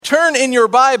turn in your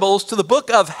Bibles to the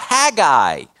book of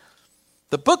Haggai.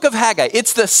 The book of Haggai.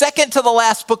 It's the second to the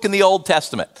last book in the Old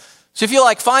Testament. So if you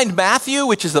find Matthew,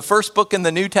 which is the first book in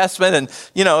the New Testament, and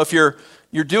if you're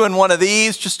doing one of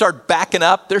these, just start backing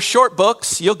up. They're short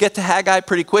books. You'll get to Haggai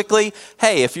pretty quickly.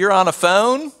 Hey, if you're on a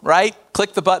phone, right,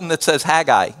 click the button that says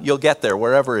Haggai. You'll get there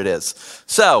wherever it is.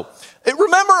 So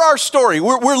remember our story.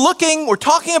 We're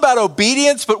talking about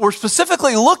obedience, but we're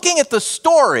specifically looking at the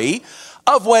story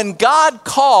of when God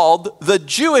called the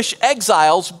Jewish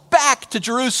exiles back to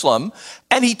Jerusalem,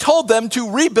 and he told them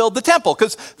to rebuild the temple,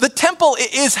 because the temple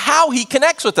is how he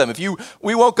connects with them.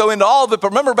 We won't go into all of it, but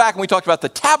remember back when we talked about the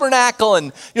tabernacle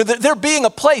and there being a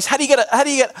place. How do you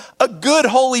get a good,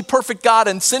 holy, perfect God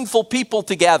and sinful people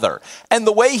together? And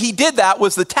the way he did that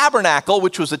was the tabernacle,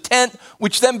 which was a tent,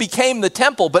 which then became the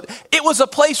temple. But it was a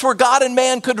place where God and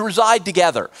man could reside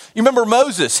together. You remember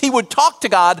Moses? He would talk to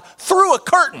God through a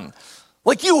curtain.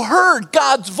 Like you heard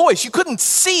God's voice. You couldn't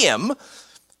see him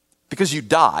because you'd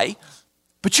die,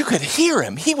 but you could hear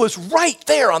him. He was right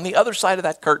there on the other side of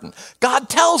that curtain. God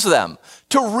tells them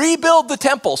to rebuild the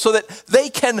temple so that they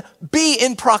can be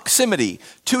in proximity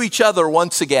to each other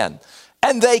once again.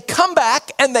 And they come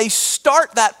back and they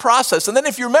start that process. And then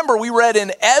if you remember, we read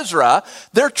in Ezra,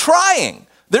 they're trying.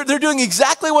 They're doing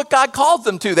exactly what God called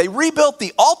them to. They rebuilt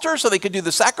the altar so they could do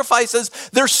the sacrifices.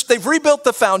 They've rebuilt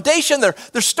the foundation.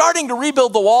 They're starting to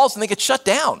rebuild the walls, and they get shut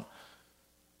down.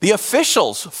 The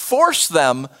officials force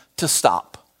them to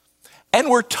stop. And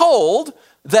we're told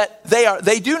that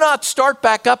they do not start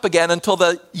back up again until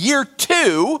the year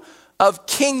 2 of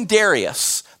King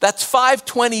Darius. That's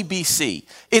 520 BC.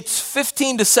 It's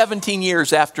 15 to 17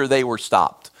 years after they were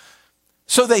stopped.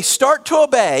 So they start to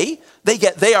obey,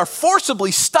 they are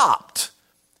forcibly stopped,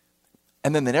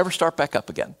 and then they never start back up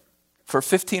again for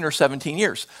 15 or 17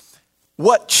 years.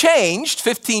 What changed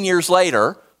 15 years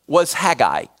later was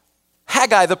Haggai.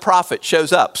 Haggai the prophet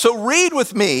shows up. So read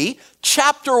with me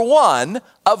chapter 1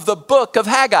 of the book of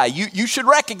Haggai. You should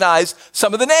recognize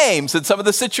some of the names and some of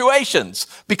the situations,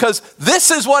 because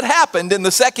this is what happened in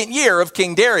the second year of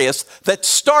King Darius that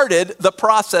started the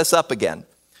process up again.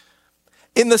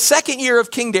 In the second year of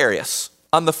King Darius,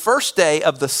 on the first day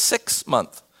of the 6th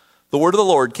month, the word of the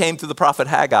Lord came through the prophet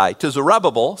Haggai to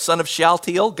Zerubbabel, son of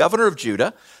Shealtiel, governor of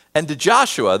Judah, and to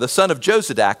Joshua, the son of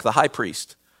Jozadak, the high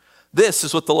priest. This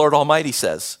is what the Lord Almighty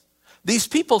says. These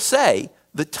people say,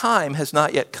 the time has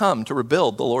not yet come to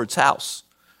rebuild the Lord's house.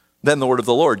 Then the word of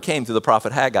the Lord came to the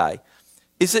prophet Haggai.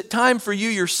 Is it time for you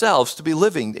yourselves to be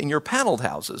living in your paneled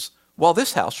houses while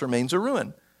this house remains a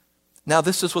ruin? Now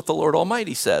this is what the Lord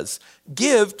Almighty says.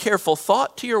 Give careful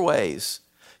thought to your ways.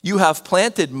 You have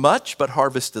planted much but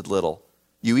harvested little.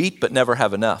 You eat but never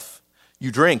have enough.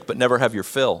 You drink but never have your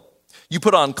fill. You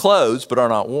put on clothes but are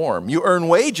not warm. You earn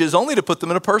wages only to put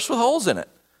them in a purse with holes in it.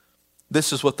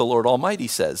 This is what the Lord Almighty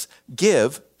says.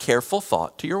 Give careful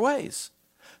thought to your ways.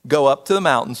 Go up to the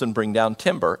mountains and bring down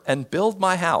timber and build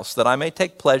my house that I may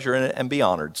take pleasure in it and be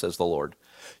honored, says the Lord.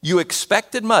 You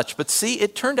expected much, but see,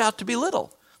 it turned out to be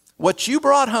little. What you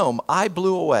brought home, I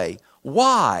blew away.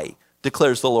 Why,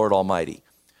 declares the Lord Almighty?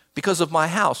 Because of my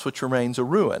house, which remains a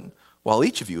ruin, while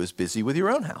each of you is busy with your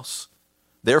own house.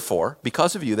 Therefore,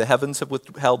 because of you, the heavens have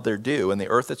withheld their dew and the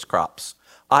earth its crops.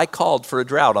 I called for a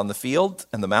drought on the field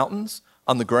and the mountains,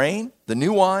 on the grain, the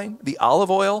new wine, the olive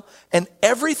oil, and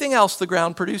everything else the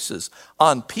ground produces,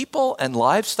 on people and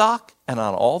livestock, and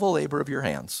on all the labor of your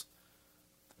hands.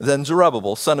 Then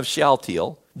Zerubbabel, son of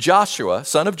Shealtiel, Joshua,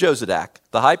 son of Jozadak,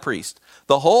 the high priest,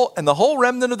 the whole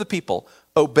remnant of the people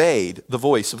obeyed the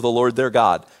voice of the Lord their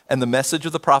God and the message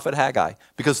of the prophet Haggai,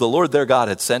 because the Lord their God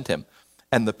had sent him,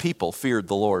 and the people feared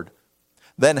the Lord.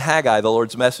 Then Haggai, the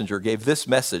Lord's messenger, gave this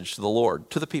message to the Lord,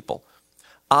 to the people.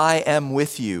 I am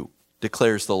with you,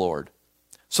 declares the Lord.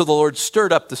 So the Lord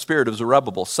stirred up the spirit of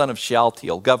Zerubbabel, son of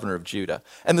Shealtiel, governor of Judah,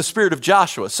 and the spirit of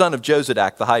Joshua, son of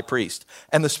Jozadak, the high priest,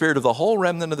 and the spirit of the whole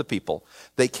remnant of the people.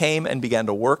 They came and began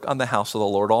to work on the house of the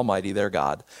Lord Almighty, their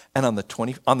God, and on the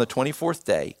 24th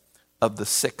day of the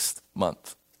 6th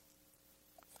month.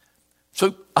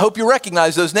 So I hope you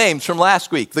recognize those names from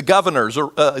last week. The governor,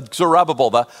 Zerubbabel,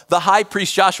 the high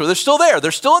priest Joshua. They're still there.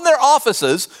 They're still in their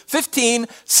offices 15,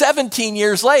 17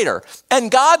 years later. And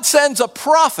God sends a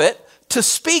prophet to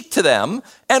speak to them.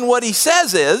 And what he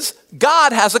says is,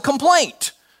 God has a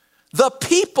complaint. The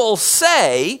people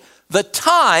say the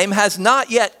time has not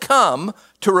yet come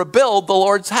to rebuild the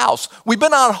Lord's house. We've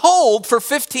been on hold for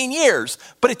 15 years,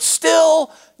 but it's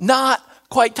still not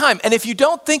quite time. And if you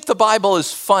don't think the Bible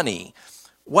is funny,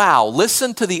 wow,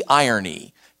 listen to the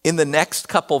irony in the next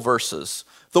couple verses.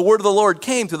 The word of the Lord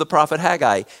came to the prophet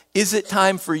Haggai. Is it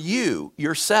time for you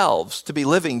yourselves to be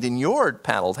living in your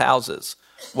paneled houses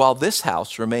while this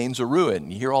house remains a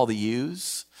ruin? You hear all the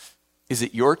yous? Is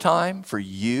it your time for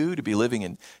you to be living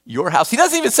in your house? He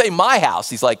doesn't even say my house.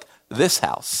 He's like, this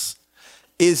house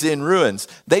is in ruins.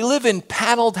 They live in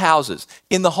paneled houses.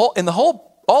 In the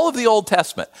whole, all of the Old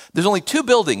Testament, there's only 2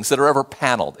 buildings that are ever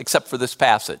paneled, except for this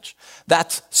passage.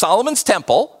 That's Solomon's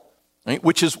temple, right,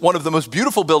 which is one of the most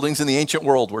beautiful buildings in the ancient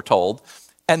world, we're told,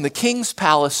 and the king's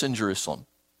palace in Jerusalem.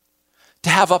 To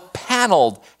have a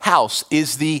paneled house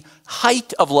is the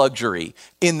height of luxury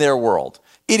in their world.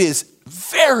 It is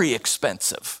very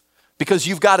expensive because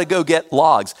you've got to go get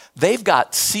logs. They've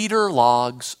got cedar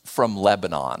logs from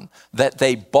Lebanon that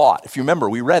they bought. If you remember,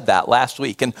 we read that last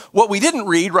week. And what we didn't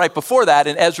read right before that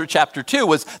in Ezra chapter 2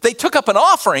 was they took up an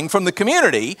offering from the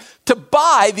community to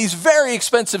buy these very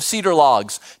expensive cedar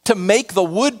logs to make the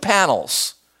wood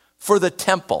panels for the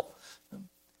temple.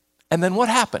 And then what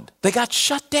happened? They got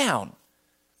shut down.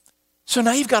 So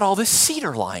now you've got all this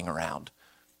cedar lying around.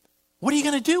 What are you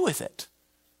going to do with it?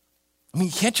 I mean,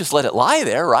 you can't just let it lie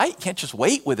there, right? You can't just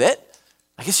wait with it.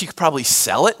 I guess you could probably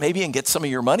sell it maybe and get some of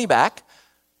your money back.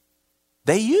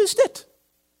 They used it.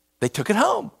 They took it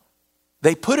home.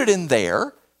 They put it in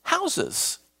their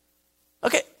houses.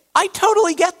 Okay, I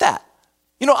totally get that.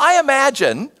 You know, I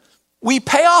imagine we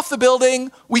pay off the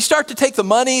building, we start to take the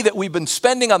money that we've been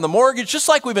spending on the mortgage, just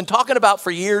like we've been talking about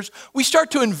for years, we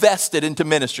start to invest it into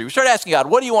ministry. We start asking God,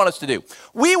 what do you want us to do?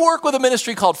 We work with a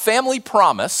ministry called Family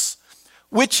Promise,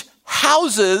 which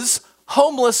houses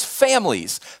homeless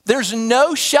families. There's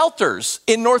no shelters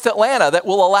in North Atlanta that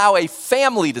will allow a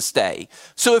family to stay.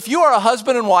 So if you are a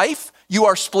husband and wife, you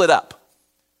are split up.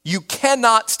 You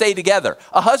cannot stay together.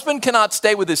 A husband cannot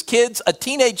stay with his kids. A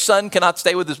teenage son cannot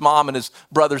stay with his mom and his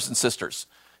brothers and sisters.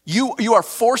 You are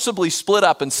forcibly split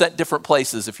up and sent different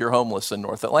places if you're homeless in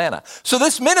North Atlanta. So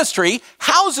this ministry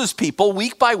houses people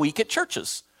week by week at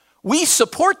churches. We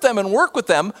support them and work with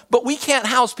them, but we can't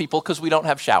house people because we don't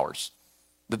have showers.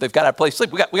 That they've got to have a place to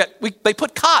sleep. They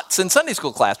put cots in Sunday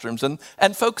school classrooms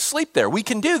and folks sleep there. We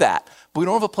can do that, but we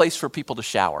don't have a place for people to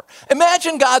shower.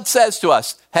 Imagine God says to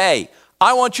us, hey,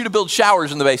 I want you to build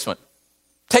showers in the basement.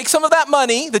 Take some of that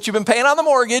money that you've been paying on the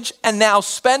mortgage and now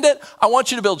spend it. I want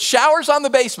you to build showers on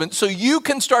the basement so you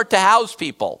can start to house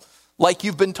people like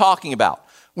you've been talking about.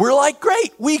 We're like,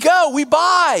 great, we go, we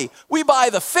buy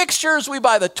the fixtures, we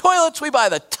buy the toilets, we buy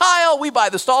the tile, we buy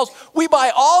the stalls, we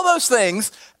buy all those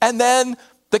things. And then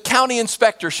the county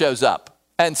inspector shows up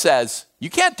and says, you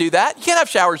can't do that. You can't have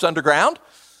showers underground.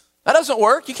 That doesn't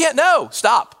work. You can't, no,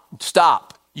 stop.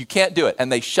 You can't do it.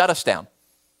 And they shut us down.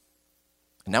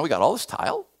 And now we got all this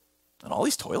tile and all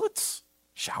these toilets,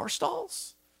 shower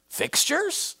stalls,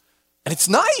 fixtures, and it's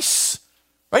nice,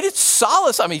 right? It's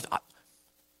solace. I mean,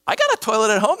 I got a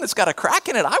toilet at home that's got a crack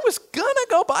in it. I was gonna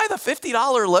go buy the $50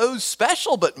 Lowe's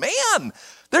special, but man,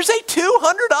 there's a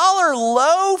 $200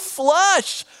 low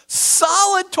flush,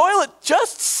 solid toilet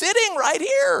just sitting right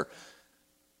here.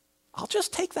 I'll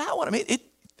just take that one. I mean,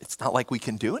 it's not like we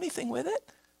can do anything with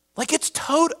it. Like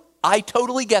I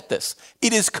totally get this.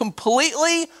 It is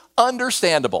completely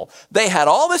understandable. They had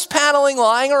all this paneling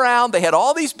lying around. They had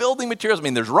all these building materials. I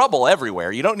mean, there's rubble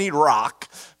everywhere. You don't need rock.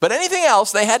 But anything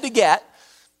else they had to get.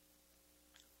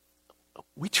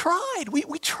 We tried.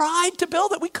 We tried to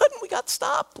build it. We couldn't. We got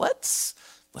stopped. Let's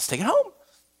take it home.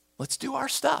 Let's do our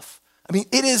stuff. I mean,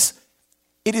 it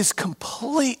is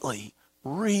completely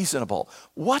reasonable.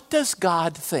 What does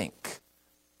God think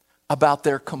about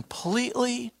their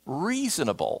completely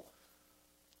reasonable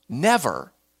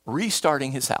never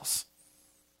restarting his house?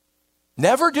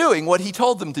 Never doing what he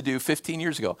told them to do 15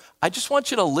 years ago. I just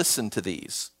want you to listen to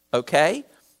these, okay?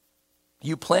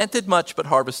 You planted much but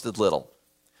harvested little.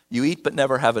 You eat but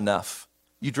never have enough.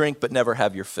 You drink but never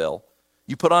have your fill.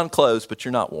 You put on clothes but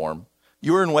you're not warm.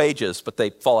 You earn wages but they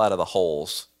fall out of the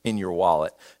holes in your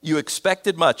wallet. You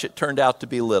expected much, it turned out to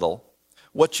be little.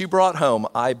 What you brought home,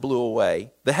 I blew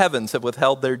away. The heavens have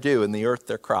withheld their dew and the earth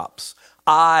their crops.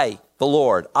 I, the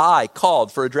Lord, I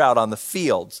called for a drought on the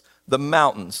fields, the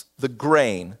mountains, the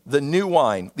grain, the new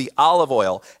wine, the olive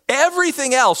oil,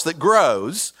 everything else that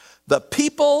grows, the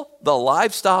people, the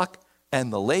livestock,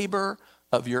 and the labor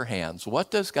of your hands. What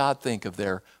does God think of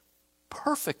their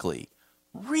perfectly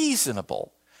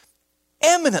reasonable,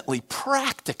 eminently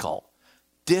practical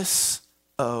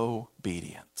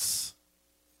disobedience?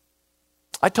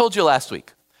 I told you last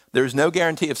week, there's no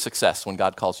guarantee of success when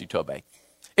God calls you to obey.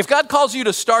 If God calls you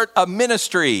to start a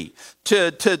ministry,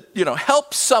 to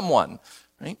help someone,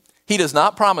 right? He does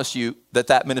not promise you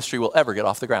that ministry will ever get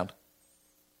off the ground.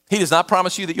 He does not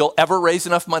promise you that you'll ever raise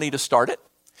enough money to start it.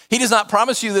 He does not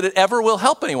promise you that it ever will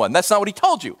help anyone. That's not what he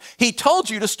told you. He told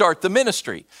you to start the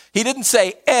ministry. He didn't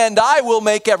say, and I will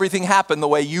make everything happen the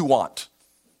way you want.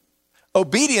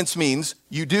 Obedience means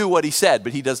you do what he said,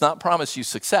 but he does not promise you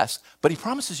success, but he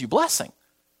promises you blessing.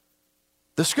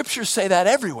 The scriptures say that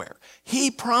everywhere.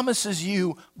 He promises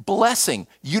you blessing.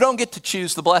 You don't get to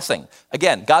choose the blessing.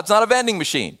 Again, God's not a vending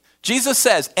machine. Jesus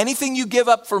says, anything you give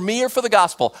up for me or for the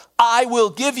gospel, I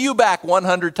will give you back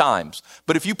 100 times.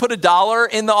 But if you put $1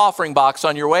 in the offering box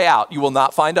on your way out, you will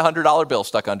not find a $100 bill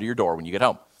stuck under your door when you get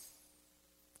home.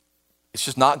 It's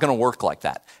just not going to work like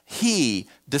that. He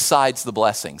decides the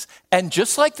blessings. And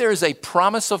just like there is a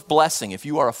promise of blessing if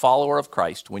you are a follower of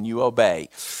Christ when you obey,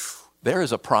 there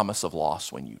is a promise of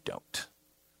loss when you don't.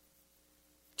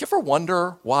 Do you ever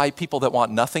wonder why people that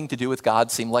want nothing to do with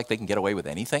God seem like they can get away with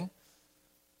anything?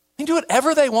 They can do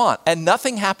whatever they want and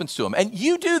nothing happens to them. And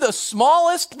you do the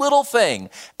smallest little thing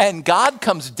and God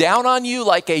comes down on you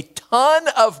like a ton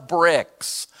of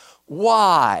bricks.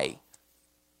 Why?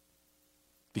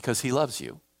 Because he loves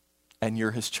you and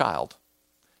you're his child.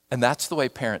 And that's the way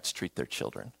parents treat their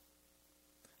children.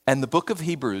 And the book of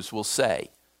Hebrews will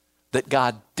say that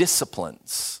God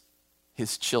disciplines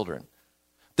his children.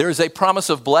 There is a promise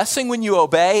of blessing when you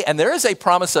obey, and there is a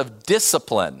promise of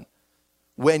discipline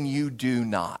when you do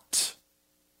not,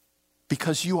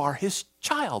 because you are his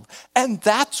child. And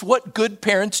that's what good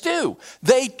parents do.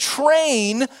 They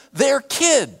train their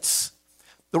kids.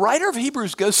 The writer of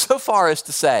Hebrews goes so far as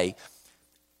to say,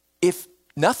 if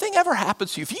nothing ever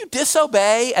happens to you, if you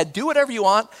disobey and do whatever you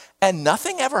want and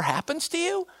nothing ever happens to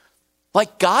you,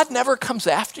 like God never comes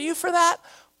after you for that,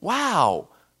 wow,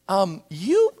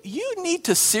 you need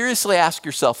to seriously ask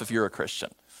yourself if you're a Christian.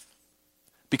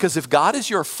 Because if God is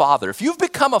your father, if you've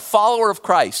become a follower of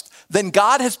Christ, then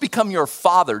God has become your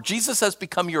father. Jesus has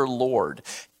become your Lord.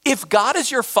 If God is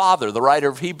your father, the writer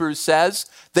of Hebrews says,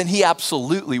 then he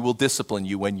absolutely will discipline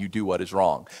you when you do what is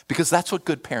wrong. Because that's what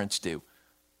good parents do.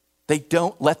 They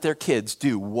don't let their kids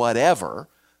do whatever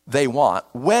they want,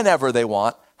 whenever they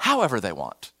want, however they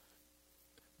want.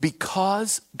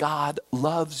 Because God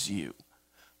loves you,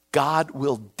 God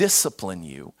will discipline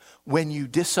you when you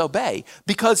disobey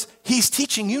because he's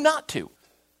teaching you not to.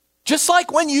 Just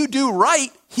like when you do right,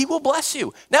 he will bless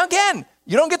you. Now again,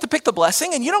 you don't get to pick the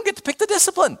blessing and you don't get to pick the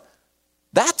discipline.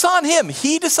 That's on him.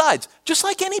 He decides, just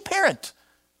like any parent.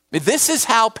 This is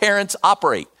how parents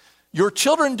operate. Your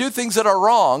children do things that are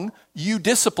wrong, you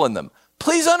discipline them.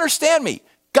 Please understand me.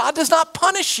 God does not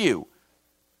punish you.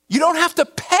 You don't have to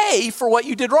pay for what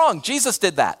you did wrong. Jesus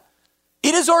did that.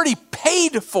 It is already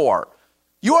paid for.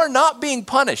 You are not being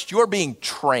punished. You are being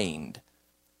trained.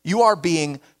 You are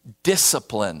being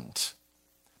disciplined.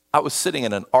 I was sitting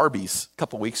in an Arby's a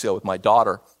couple weeks ago with my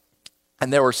daughter,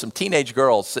 and there were some teenage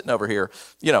girls sitting over here,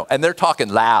 and they're talking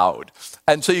loud.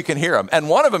 And so you can hear them. And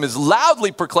one of them is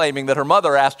loudly proclaiming that her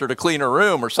mother asked her to clean her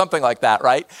room or something like that,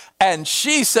 right? And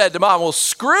she said to mom, well,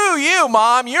 screw you,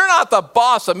 mom. You're not the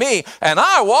boss of me. And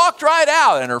I walked right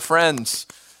out. And her friends,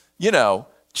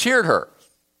 cheered her.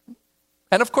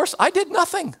 And of course, I did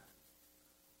nothing.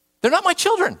 They're not my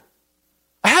children.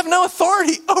 I have no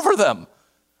authority over them.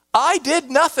 I did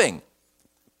nothing.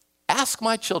 Ask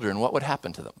my children what would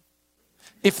happen to them.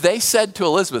 If they said to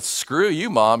Elizabeth, screw you,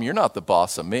 mom, you're not the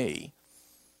boss of me,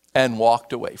 and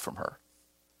walked away from her.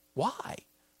 Why?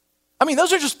 I mean,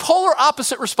 those are just polar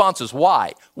opposite responses.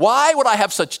 Why? Why would I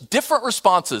have such different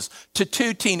responses to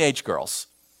two teenage girls?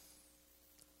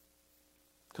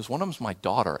 Because one of them's my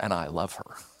daughter and I love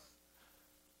her.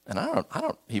 And I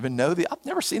don't even know I've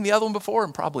never seen the other one before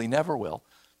and probably never will.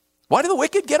 Why do the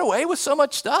wicked get away with so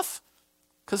much stuff?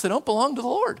 Because they don't belong to the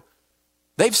Lord.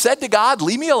 They've said to God,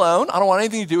 leave me alone. I don't want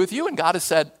anything to do with you. And God has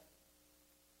said,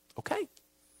 okay,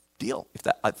 deal.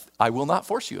 I will not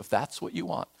force you if that's what you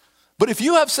want. But if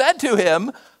you have said to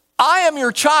him, I am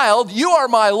your child, you are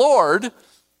my Lord,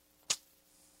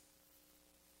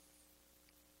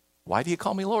 why do you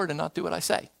call me Lord and not do what I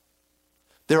say?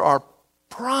 There are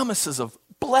promises of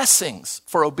blessings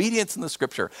for obedience in the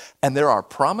scripture, and there are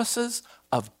promises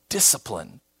of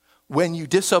discipline when you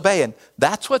disobey, and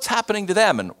that's what's happening to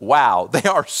them. And wow, they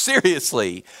are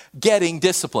seriously getting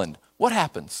disciplined. What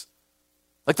happens?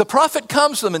 Like the prophet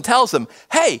comes to them and tells them,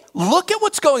 hey, look at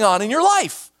what's going on in your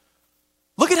life.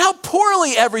 Look at how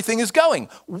poorly everything is going.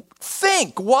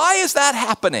 Think, why is that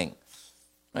happening?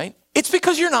 Right? It's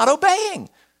because you're not obeying.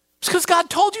 It's because God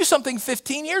told you something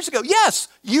 15 years ago. Yes,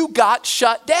 you got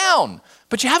shut down,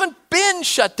 but you haven't been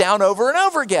shut down over and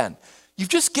over again. You've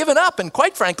just given up and,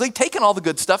 quite frankly, taken all the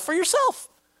good stuff for yourself.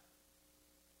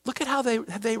 Look at how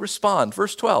they respond.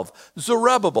 Verse 12,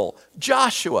 Zerubbabel,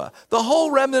 Joshua, the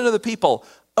whole remnant of the people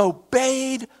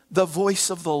obeyed the voice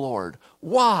of the Lord.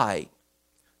 Why?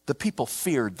 The people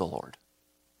feared the Lord.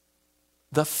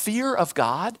 The fear of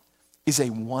God is a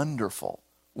wonderful,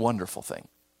 wonderful thing.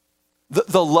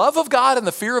 The love of God and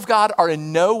the fear of God are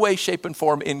in no way, shape, and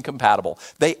form incompatible.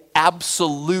 They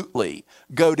absolutely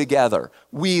go together.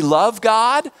 We love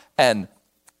God, and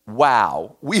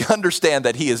wow, we understand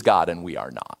that he is God and we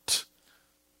are not.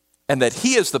 And that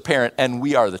he is the parent and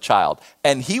we are the child.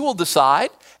 And he will decide,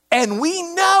 and we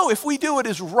know if we do what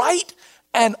is right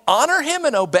and honor him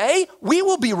and obey, we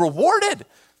will be rewarded.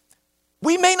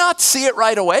 We may not see it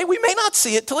right away. We may not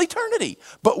see it till eternity,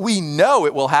 but we know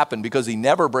it will happen because he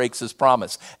never breaks his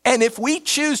promise. And if we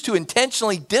choose to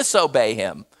intentionally disobey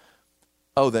him,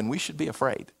 then we should be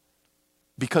afraid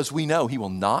because we know he will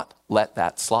not let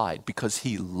that slide because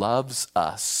he loves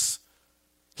us.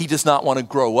 He does not want to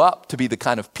grow up to be the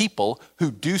kind of people who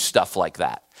do stuff like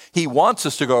that. He wants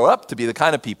us to grow up to be the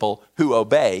kind of people who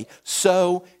obey,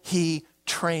 so he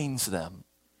trains them.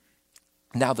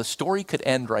 Now the story could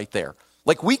end right there.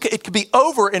 It could be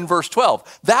over in verse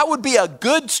 12. That would be a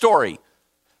good story.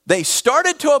 They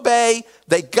started to obey,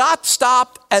 they got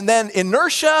stopped, and then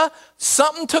inertia,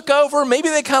 something took over. Maybe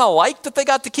they kind of liked that they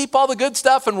got to keep all the good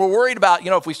stuff and were worried about,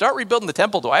 if we start rebuilding the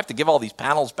temple, do I have to give all these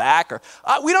panels back? Or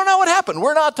we don't know what happened.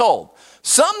 We're not told.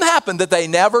 Something happened that they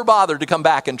never bothered to come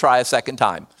back and try a second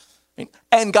time.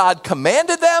 And God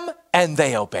commanded them, and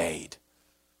they obeyed.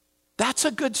 That's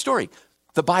a good story.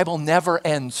 The Bible never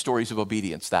ends stories of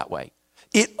obedience that way.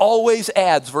 It always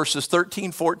adds verses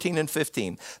 13, 14, and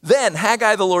 15. Then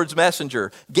Haggai, the Lord's messenger,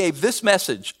 gave this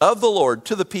message of the Lord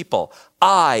to the people.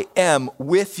 I am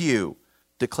with you,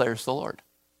 declares the Lord.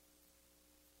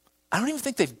 I don't even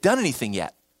think they've done anything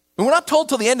yet. And we're not told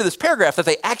till the end of this paragraph that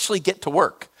they actually get to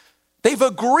work. They've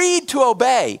agreed to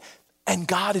obey, and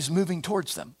God is moving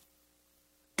towards them.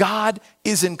 God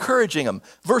is encouraging them.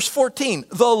 Verse 14,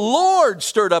 the Lord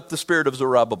stirred up the spirit of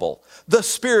Zerubbabel, the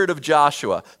spirit of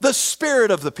Joshua, the spirit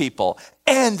of the people,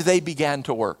 and they began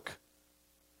to work.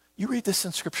 You read this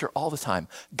in Scripture all the time.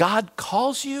 God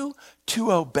calls you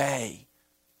to obey.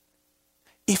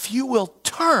 If you will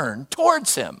turn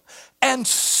towards him and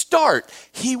start,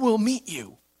 he will meet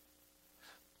you.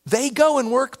 They go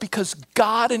and work because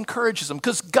God encourages them,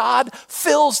 because God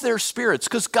fills their spirits,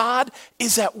 because God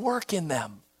is at work in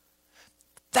them.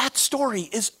 That story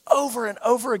is over and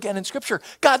over again in Scripture.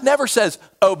 God never says,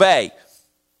 obey.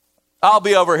 I'll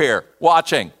be over here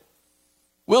watching.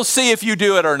 We'll see if you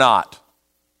do it or not.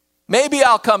 Maybe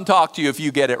I'll come talk to you if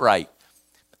you get it right.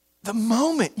 The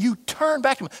moment you turn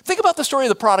back to him, think about the story of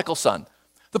the prodigal son.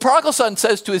 The prodigal son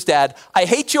says to his dad, I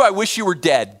hate you, I wish you were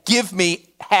dead. Give me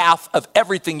half of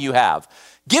everything you have.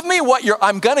 Give me what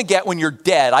I'm going to get when you're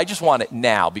dead. I just want it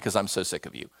now because I'm so sick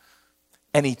of you.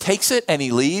 And he takes it and he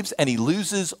leaves and he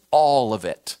loses all of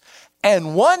it.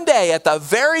 And one day at the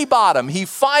very bottom, he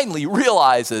finally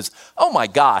realizes, oh my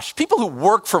gosh, people who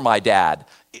work for my dad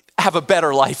have a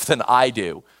better life than I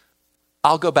do.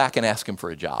 I'll go back and ask him for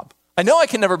a job. I know I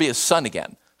can never be his son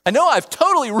again. I know I've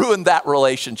totally ruined that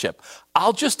relationship.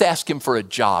 I'll just ask him for a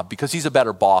job because he's a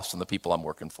better boss than the people I'm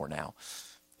working for now.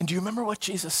 And do you remember what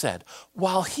Jesus said?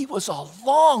 While he was a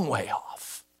long way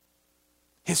off,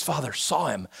 his father saw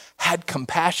him, had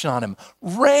compassion on him,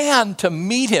 ran to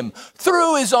meet him,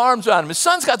 threw his arms around him. His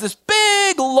son's got this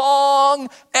big, long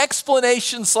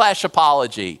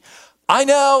explanation/apology. I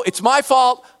know, it's my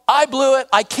fault. I blew it.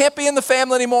 I can't be in the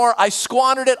family anymore. I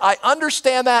squandered it. I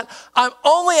understand that. I'm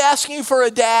only asking you for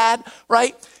a dad,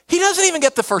 right? He doesn't even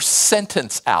get the first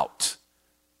sentence out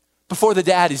before the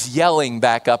dad is yelling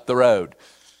back up the road.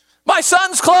 My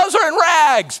son's clothes are in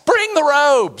rags. Bring the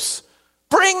robes.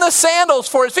 Bring the sandals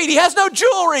for his feet. He has no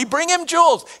jewelry. Bring him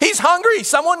jewels. He's hungry.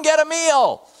 Someone get a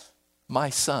meal. My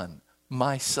son,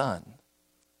 my son.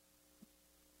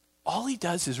 All he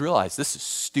does is realize this is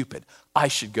stupid. I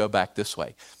should go back this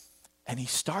way. And he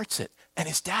starts it. And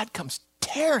his dad comes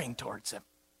tearing towards him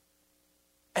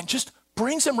and just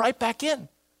brings him right back in.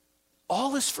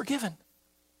 All is forgiven.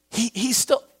 He's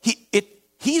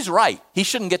right. He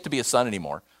shouldn't get to be a son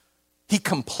anymore. He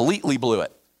completely blew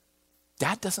it.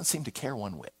 Dad doesn't seem to care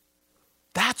one whit.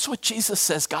 That's what Jesus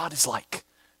says God is like.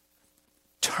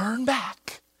 Turn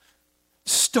back.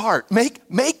 Start. Make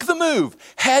the move.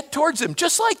 Head towards him,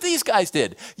 just like these guys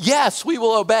did. Yes, we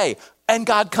will obey. And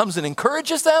God comes and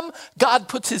encourages them. God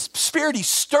puts his spirit, he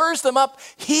stirs them up.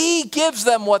 He gives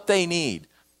them what they need.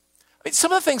 I mean,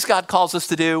 some of the things God calls us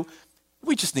to do,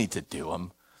 we just need to do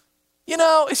them.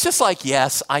 It's just like,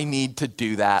 yes, I need to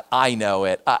do that. I know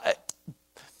it.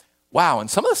 Wow, and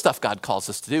some of the stuff God calls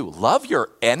us to do, love your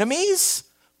enemies,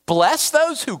 bless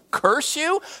those who curse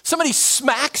you. Somebody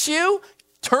smacks you,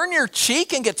 turn your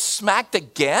cheek and get smacked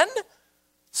again?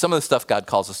 Some of the stuff God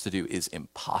calls us to do is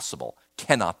impossible,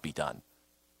 cannot be done.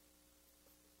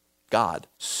 God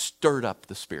stirred up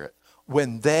the spirit.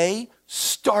 When they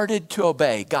started to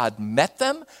obey, God met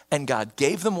them and God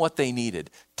gave them what they needed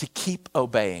to keep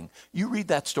obeying. You read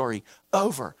that story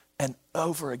over and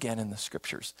over again in the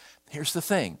scriptures. Here's the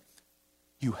thing.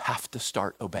 You have to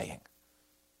start obeying.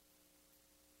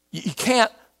 You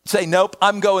can't say, nope,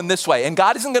 I'm going this way. And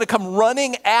God isn't going to come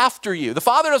running after you. The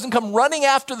Father doesn't come running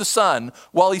after the Son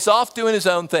while he's off doing his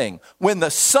own thing. When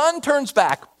the Son turns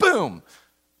back, boom,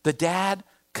 the Dad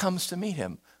comes to meet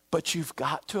him. But you've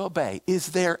got to obey. Is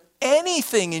there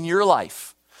anything in your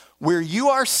life where you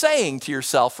are saying to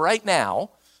yourself right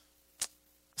now,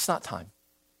 it's not time?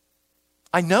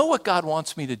 I know what God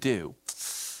wants me to do.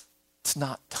 It's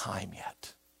not time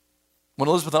yet. When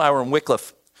Elizabeth and I were in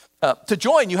Wycliffe, to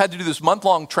join, you had to do this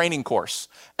month-long training course.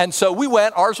 And so we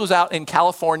went, ours was out in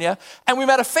California, and we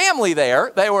met a family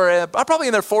there. They were probably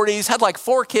in their 40s, had like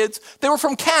 4 kids. They were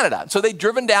from Canada. So they'd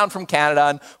driven down from Canada,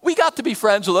 and we got to be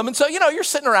friends with them. And so, you're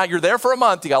sitting around, you're there for a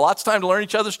month, you got lots of time to learn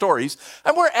each other's stories,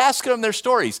 and we're asking them their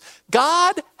stories.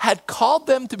 God had called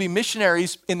them to be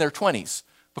missionaries in their 20s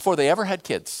before they ever had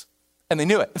kids. And they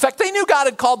knew it. In fact, they knew God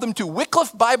had called them to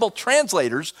Wycliffe Bible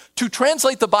translators to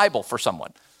translate the Bible for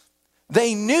someone.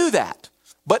 They knew that.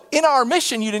 But in our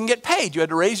mission, you didn't get paid. You had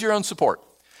to raise your own support.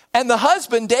 And the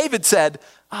husband, David, said,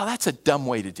 oh, that's a dumb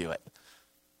way to do it.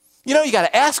 You got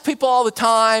to ask people all the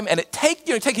time, and it take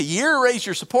a year to raise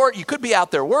your support. You could be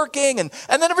out there working, and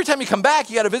then every time you come back,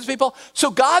 you got to visit people. So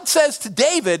God says to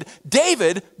David,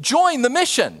 David, join the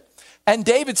mission. And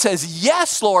David says,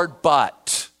 yes, Lord,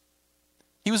 but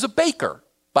he was a baker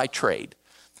by trade.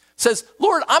 Says,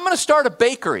 Lord, I'm going to start a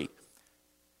bakery.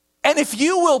 And if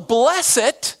you will bless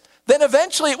it, then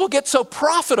eventually it will get so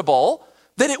profitable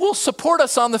that it will support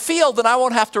us on the field and I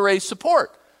won't have to raise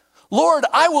support. Lord,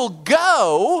 I will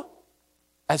go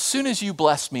as soon as you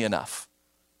bless me enough.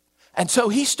 And so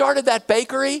he started that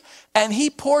bakery and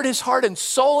he poured his heart and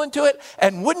soul into it.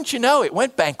 And wouldn't you know, it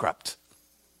went bankrupt.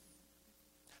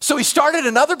 So he started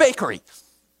another bakery.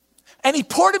 And he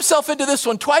poured himself into this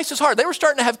one twice as hard. They were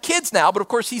starting to have kids now, but of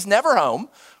course he's never home,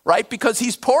 right? Because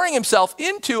he's pouring himself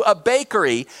into a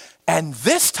bakery, and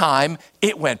this time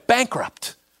it went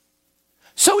bankrupt.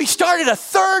 So he started a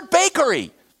third bakery,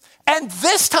 and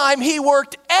this time he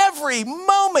worked every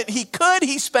moment he could.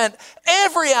 He spent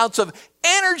every ounce of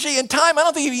energy and time. I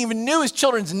don't think he even knew his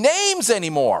children's names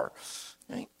anymore.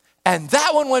 Right? And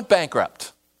that one went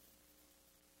bankrupt.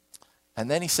 And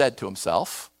then he said to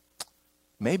himself,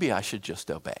 maybe I should just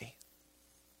obey.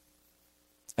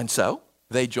 And so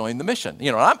they joined the mission.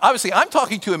 I'm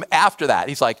talking to him after that.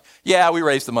 He's like, yeah, we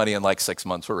raised the money in like 6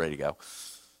 months. We're ready to go.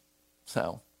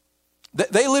 So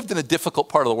they lived in a difficult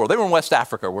part of the world. They were in West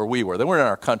Africa where we were. They weren't in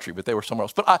our country, but they were somewhere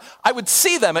else. But I would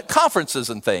see them at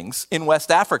conferences and things in West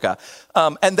Africa.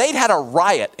 And they'd had a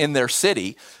riot in their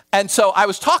city. And so I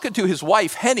was talking to his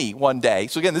wife, Henny, one day.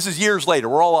 So again, this is years later.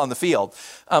 We're all on the field.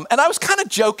 And I was kind of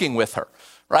joking with her.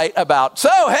 Right, about, so,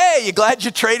 hey, you glad you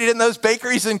traded in those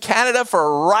bakeries in Canada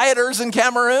for rioters in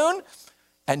Cameroon?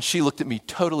 And she looked at me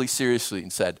totally seriously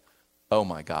and said, oh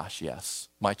my gosh, yes,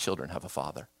 my children have a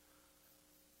father.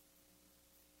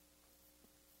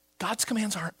 God's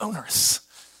commands aren't onerous.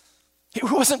 He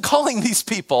wasn't calling these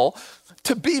people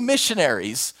to be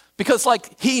missionaries because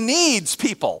he needs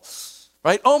people,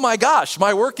 right? Oh my gosh,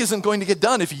 my work isn't going to get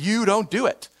done if you don't do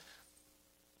it.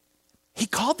 He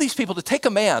called these people to take a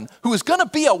man who was going to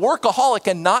be a workaholic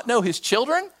and not know his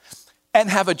children and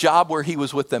have a job where he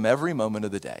was with them every moment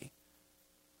of the day.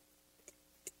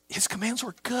 His commands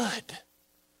were good.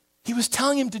 He was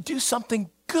telling him to do something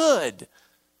good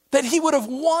that he would have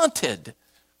wanted,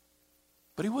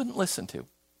 but he wouldn't listen to.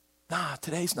 Nah,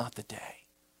 today's not the day.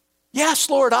 Yes,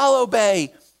 Lord, I'll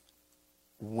obey.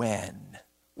 When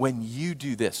you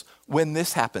do this, when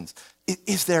this happens,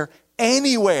 is there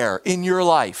anywhere in your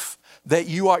life that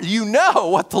you know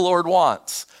what the Lord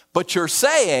wants, but you're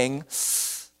saying,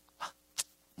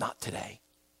 not today.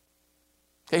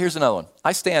 Okay, here's another one.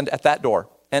 I stand at that door,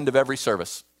 end of every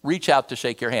service, reach out to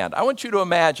shake your hand. I want you to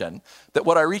imagine that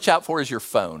what I reach out for is your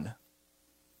phone.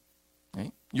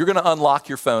 Okay? You're going to unlock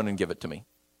your phone and give it to me.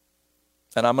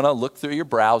 And I'm going to look through your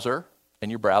browser and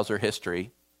your browser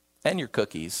history and your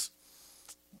cookies.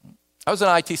 I was in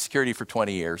IT security for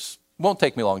 20 years. It won't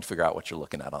take me long to figure out what you're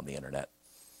looking at on the internet.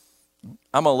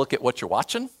 I'm going to look at what you're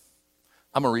watching.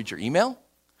 I'm going to read your email.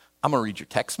 I'm going to read your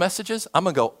text messages. I'm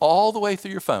going to go all the way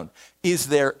through your phone. Is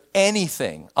there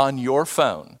anything on your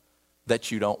phone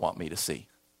that you don't want me to see?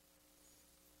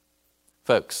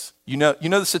 Folks, you know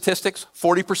the statistics?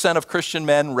 40% of Christian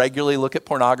men regularly look at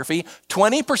pornography.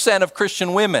 20% of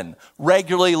Christian women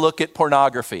regularly look at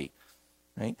pornography.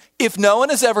 Right? If no one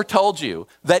has ever told you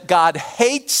that God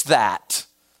hates that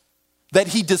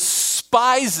he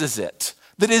despises it,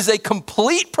 that is a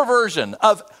complete perversion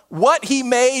of what he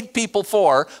made people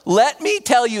for, let me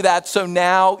tell you that so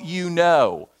now you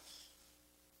know.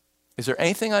 Is there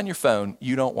anything on your phone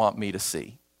you don't want me to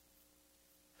see?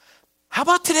 How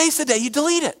about today's the day you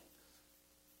delete it?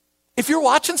 If you're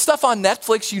watching stuff on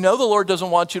Netflix you know the Lord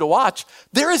doesn't want you to watch,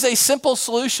 there is a simple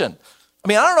solution. I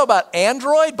mean, I don't know about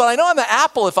Android, but I know on the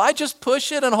Apple, if I just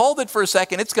push it and hold it for a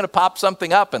second, it's going to pop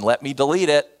something up and let me delete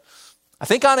it. I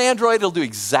think on Android, it'll do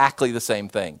exactly the same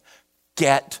thing.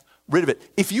 Get rid of it.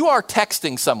 If you are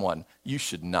texting someone, you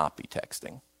should not be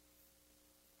texting.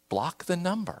 Block the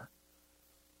number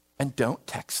and don't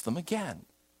text them again.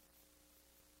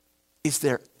 Is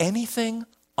there anything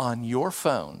on your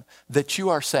phone that you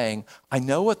are saying, I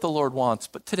know what the Lord wants,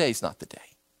 but today's not the day.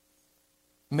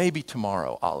 Maybe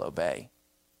tomorrow I'll obey.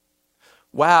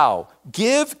 Wow,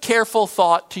 give careful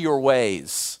thought to your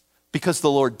ways because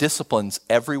the Lord disciplines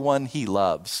everyone he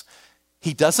loves.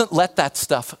 He doesn't let that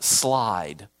stuff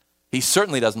slide. He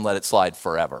certainly doesn't let it slide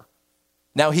forever.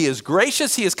 Now he is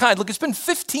gracious, he is kind. Look, it's been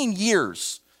 15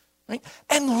 years, right?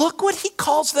 And look what he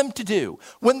calls them to do.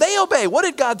 When they obey, what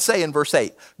did God say in verse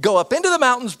 8? Go up into the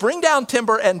mountains, bring down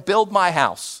timber, and build my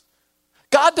house.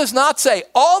 God does not say,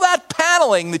 all that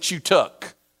paneling that you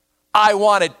took, I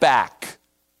want it back.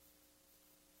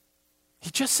 He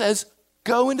just says,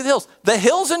 go into the hills. The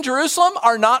hills in Jerusalem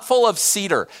are not full of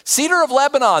cedar. Cedar of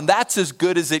Lebanon, that's as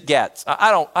good as it gets.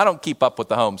 I don't keep up with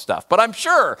the home stuff, but I'm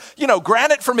sure,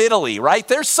 granite from Italy, right?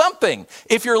 There's something.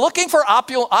 If you're looking for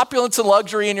opulence and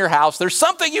luxury in your house, there's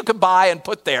something you can buy and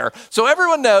put there. So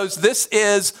everyone knows this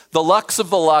is the lux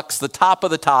of the lux, the top of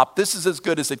the top. This is as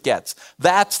good as it gets.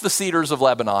 That's the cedars of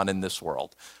Lebanon in this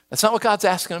world. That's not what God's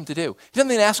asking them to do. He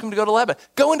doesn't even ask them to go to Lebanon.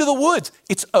 Go into the woods.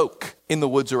 It's oak in the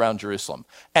woods around Jerusalem.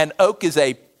 And oak is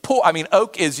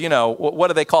oak is, what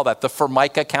do they call that? The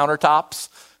Formica countertops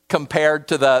compared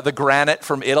to the granite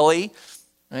from Italy,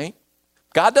 right?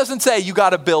 God doesn't say, you got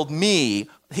to build me.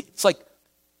 It's like,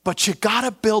 but you got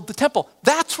to build the temple.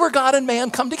 That's where God and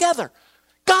man come together.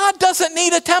 God doesn't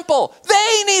need a temple.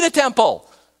 They need a temple.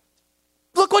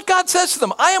 Look what God says to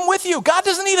them. I am with you. God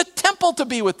doesn't need a temple to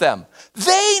be with them.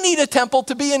 They need a temple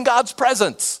to be in God's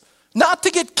presence, not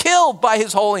to get killed by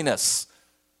his holiness.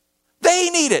 They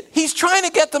need it. He's trying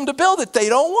to get them to build it. They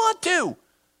don't want to.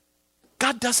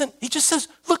 God doesn't. He just says,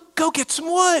 look, go get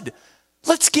some wood.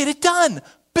 Let's get it done.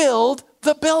 Build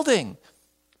the building.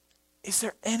 Is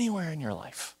there anywhere in your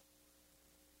life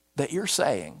that you're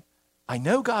saying, I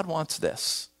know God wants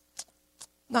this.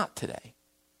 Not today.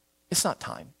 It's not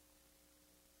time.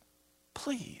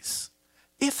 Please,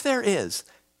 if there is,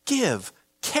 give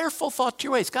careful thought to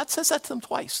your ways. God says that to them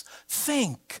twice.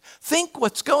 Think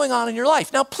what's going on in your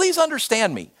life. Now, please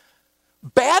understand me.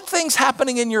 Bad things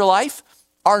happening in your life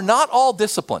are not all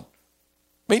discipline.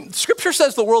 I mean, Scripture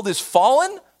says the world is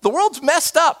fallen. The world's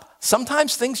messed up.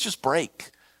 Sometimes things just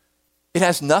break. It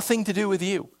has nothing to do with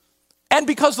you. And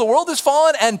because the world is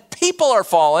fallen and people are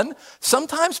fallen,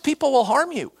 sometimes people will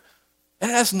harm you.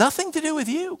 And it has nothing to do with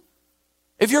you.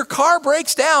 If your car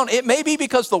breaks down, it may be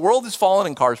because the world is fallen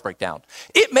and cars break down.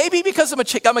 It may be because a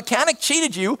mechanic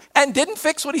cheated you and didn't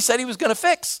fix what he said he was going to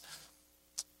fix.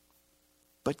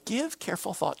 But give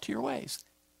careful thought to your ways.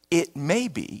 It may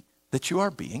be that you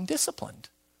are being disciplined.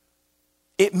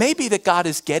 It may be that God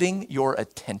is getting your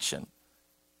attention.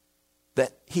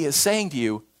 That he is saying to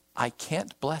you, I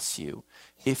can't bless you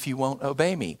if you won't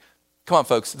obey me. Come on,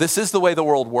 folks. This is the way the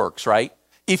world works, right?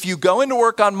 If you go into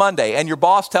work on Monday and your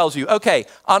boss tells you, okay,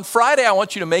 on Friday, I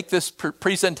want you to make this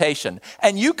presentation.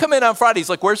 And you come in on Friday, he's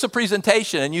like, where's the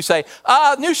presentation? And you say,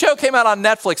 new show came out on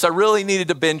Netflix. I really needed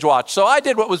to binge watch. So I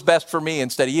did what was best for me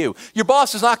instead of you. Your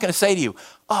boss is not going to say to you,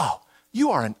 oh,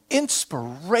 you are an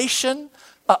inspiration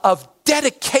of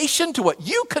dedication to what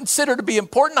you consider to be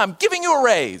important. I'm giving you a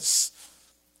raise.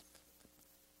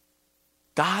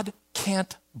 God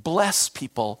can't bless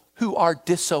people who are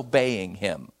disobeying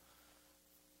him.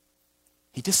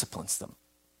 He disciplines them.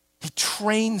 He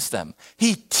trains them.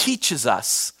 He teaches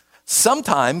us.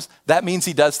 Sometimes that means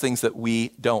he does things that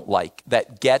we don't like,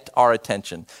 that get our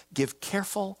attention. Give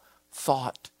careful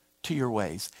thought to your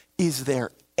ways. Is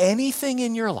there anything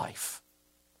in your life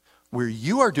where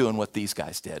you are doing what these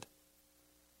guys did?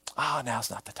 Oh, now's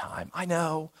not the time. I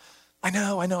know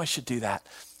I should do that.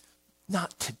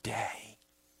 Not today.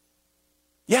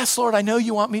 Yes, Lord, I know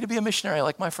you want me to be a missionary,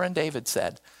 like my friend David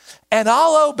said. And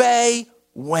I'll obey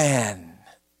when?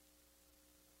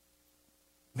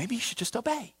 maybe you should just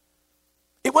obey.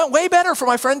 It went way better for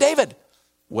my friend David.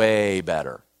 Way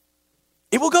better.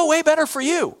 It will go way better for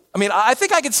you. I mean, I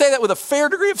think I can say that with a fair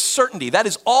degree of certainty. That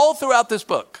is all throughout this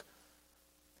book.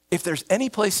 If there's any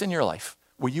place in your life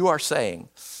where you are saying,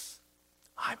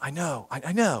 I know,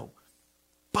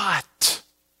 but,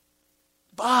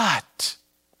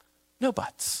 no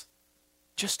buts,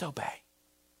 just obey.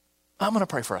 I'm going to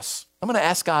pray for us. I'm going to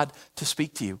ask God to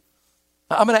speak to you.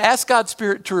 I'm going to ask God's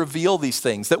Spirit to reveal these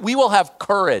things, that we will have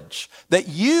courage, that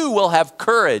you will have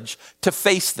courage to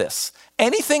face this.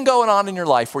 Anything going on in your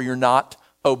life where you're not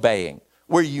obeying,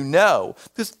 where you know,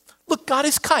 because look, God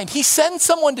is kind. He sends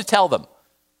someone to tell them.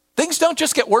 Things don't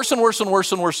just get worse and worse and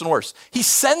worse and worse and worse. He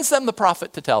sends them the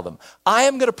prophet to tell them. I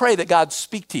am going to pray that God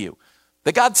speak to you,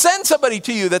 that God send somebody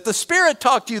to you, that the Spirit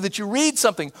talk to you, that you read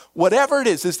something, whatever it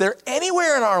is. Is there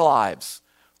anywhere in our lives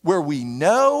where we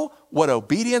know what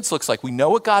obedience looks like? We know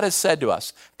what God has said to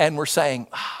us, and we're saying,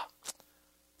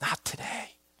 not today.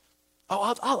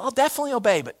 Oh, I'll definitely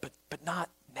obey, but not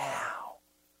now.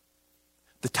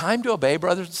 The time to obey,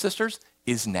 brothers and sisters,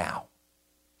 is now.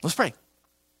 Let's pray.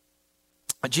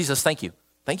 Jesus, thank you.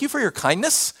 Thank you for your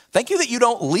kindness. Thank you that you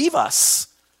don't leave us.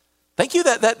 Thank you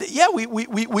that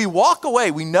we walk away.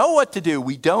 We know what to do.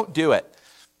 We don't do it.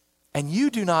 And you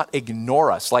do not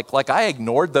ignore us like I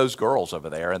ignored those girls over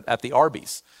there at the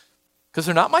Arby's, because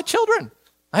they're not my children.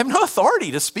 I have no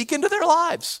authority to speak into their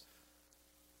lives.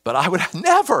 But I would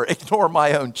never ignore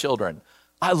my own children.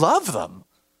 I love them.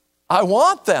 I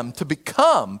want them to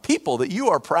become people that you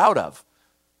are proud of.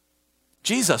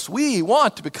 Jesus, we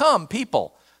want to become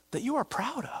people that you are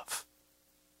proud of.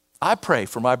 I pray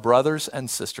for my brothers and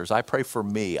sisters. I pray for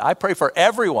me. I pray for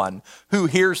everyone who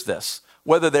hears this,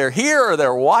 whether they're here or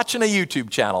they're watching a YouTube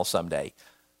channel someday.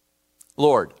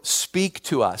 Lord, speak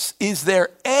to us. Is there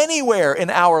anywhere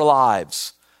in our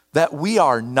lives that we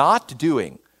are not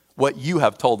doing what you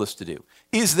have told us to do?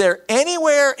 Is there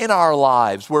anywhere in our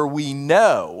lives where we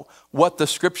know what the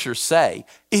scriptures say?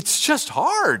 It's just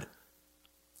hard.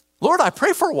 Lord, I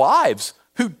pray for wives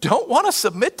who don't want to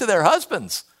submit to their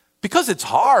husbands because it's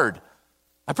hard.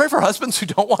 I pray for husbands who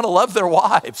don't want to love their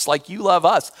wives like you love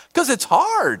us because it's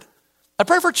hard. I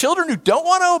pray for children who don't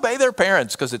want to obey their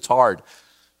parents because it's hard.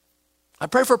 I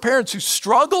pray for parents who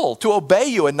struggle to obey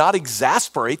you and not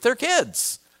exasperate their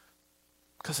kids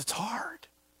because it's hard.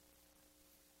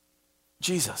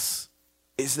 Jesus,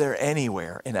 is there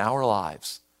anywhere in our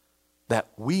lives that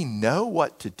we know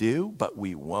what to do, but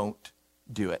we won't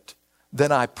do it?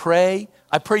 Then I pray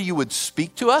you would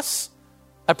speak to us.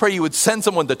 I pray you would send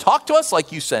someone to talk to us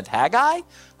like you sent Haggai.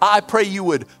 I pray you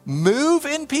would move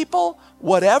in people,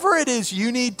 whatever it is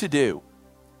you need to do.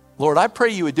 Lord, I pray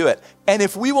you would do it. And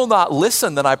if we will not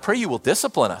listen, then I pray you will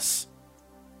discipline us.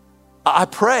 I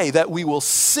pray that we will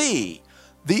see,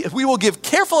 we will give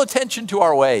careful attention to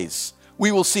our ways.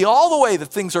 We will see all the way that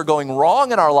things are going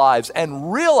wrong in our lives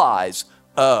and realize,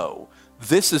 oh,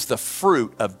 this is the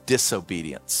fruit of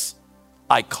disobedience.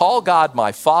 I call God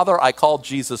my Father, I call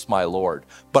Jesus my Lord,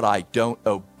 but I don't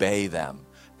obey them.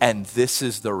 And this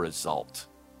is the result.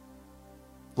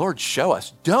 Lord, show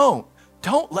us. Don't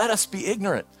let us be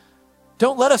ignorant.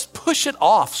 Don't let us push it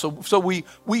off so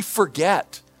we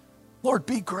forget. Lord,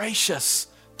 be gracious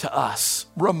to us.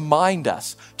 Remind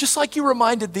us, just like you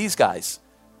reminded these guys.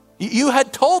 You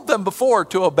had told them before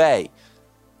to obey.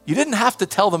 You didn't have to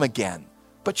tell them again,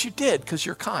 but you did because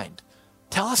you're kind.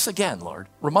 Tell us again, Lord.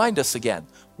 Remind us again.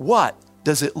 What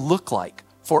does it look like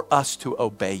for us to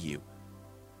obey you?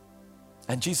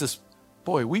 And Jesus,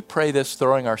 boy, we pray this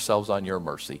throwing ourselves on your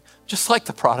mercy, just like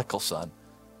the prodigal son.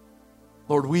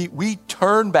 Lord, we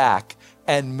turn back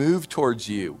and move towards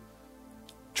you,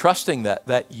 trusting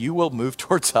that you will move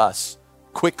towards us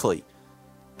quickly,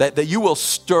 that you will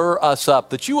stir us up,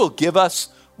 that you will give us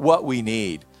what we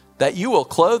need, that you will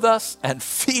clothe us and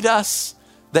feed us,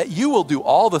 that you will do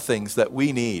all the things that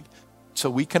we need so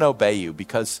we can obey you,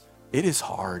 because it is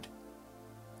hard.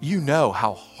 You know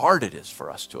how hard it is for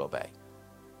us to obey.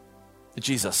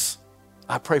 Jesus,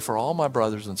 I pray for all my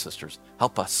brothers and sisters.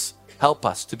 Help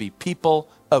us to be people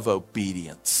of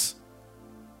obedience.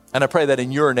 And I pray that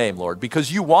in your name, Lord,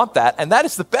 because you want that, and that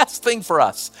is the best thing for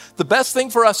us. The best thing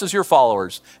for us as your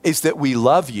followers is that we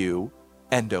love you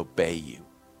and obey you.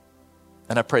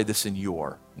 And I pray this in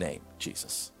your name,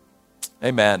 Jesus.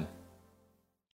 Amen.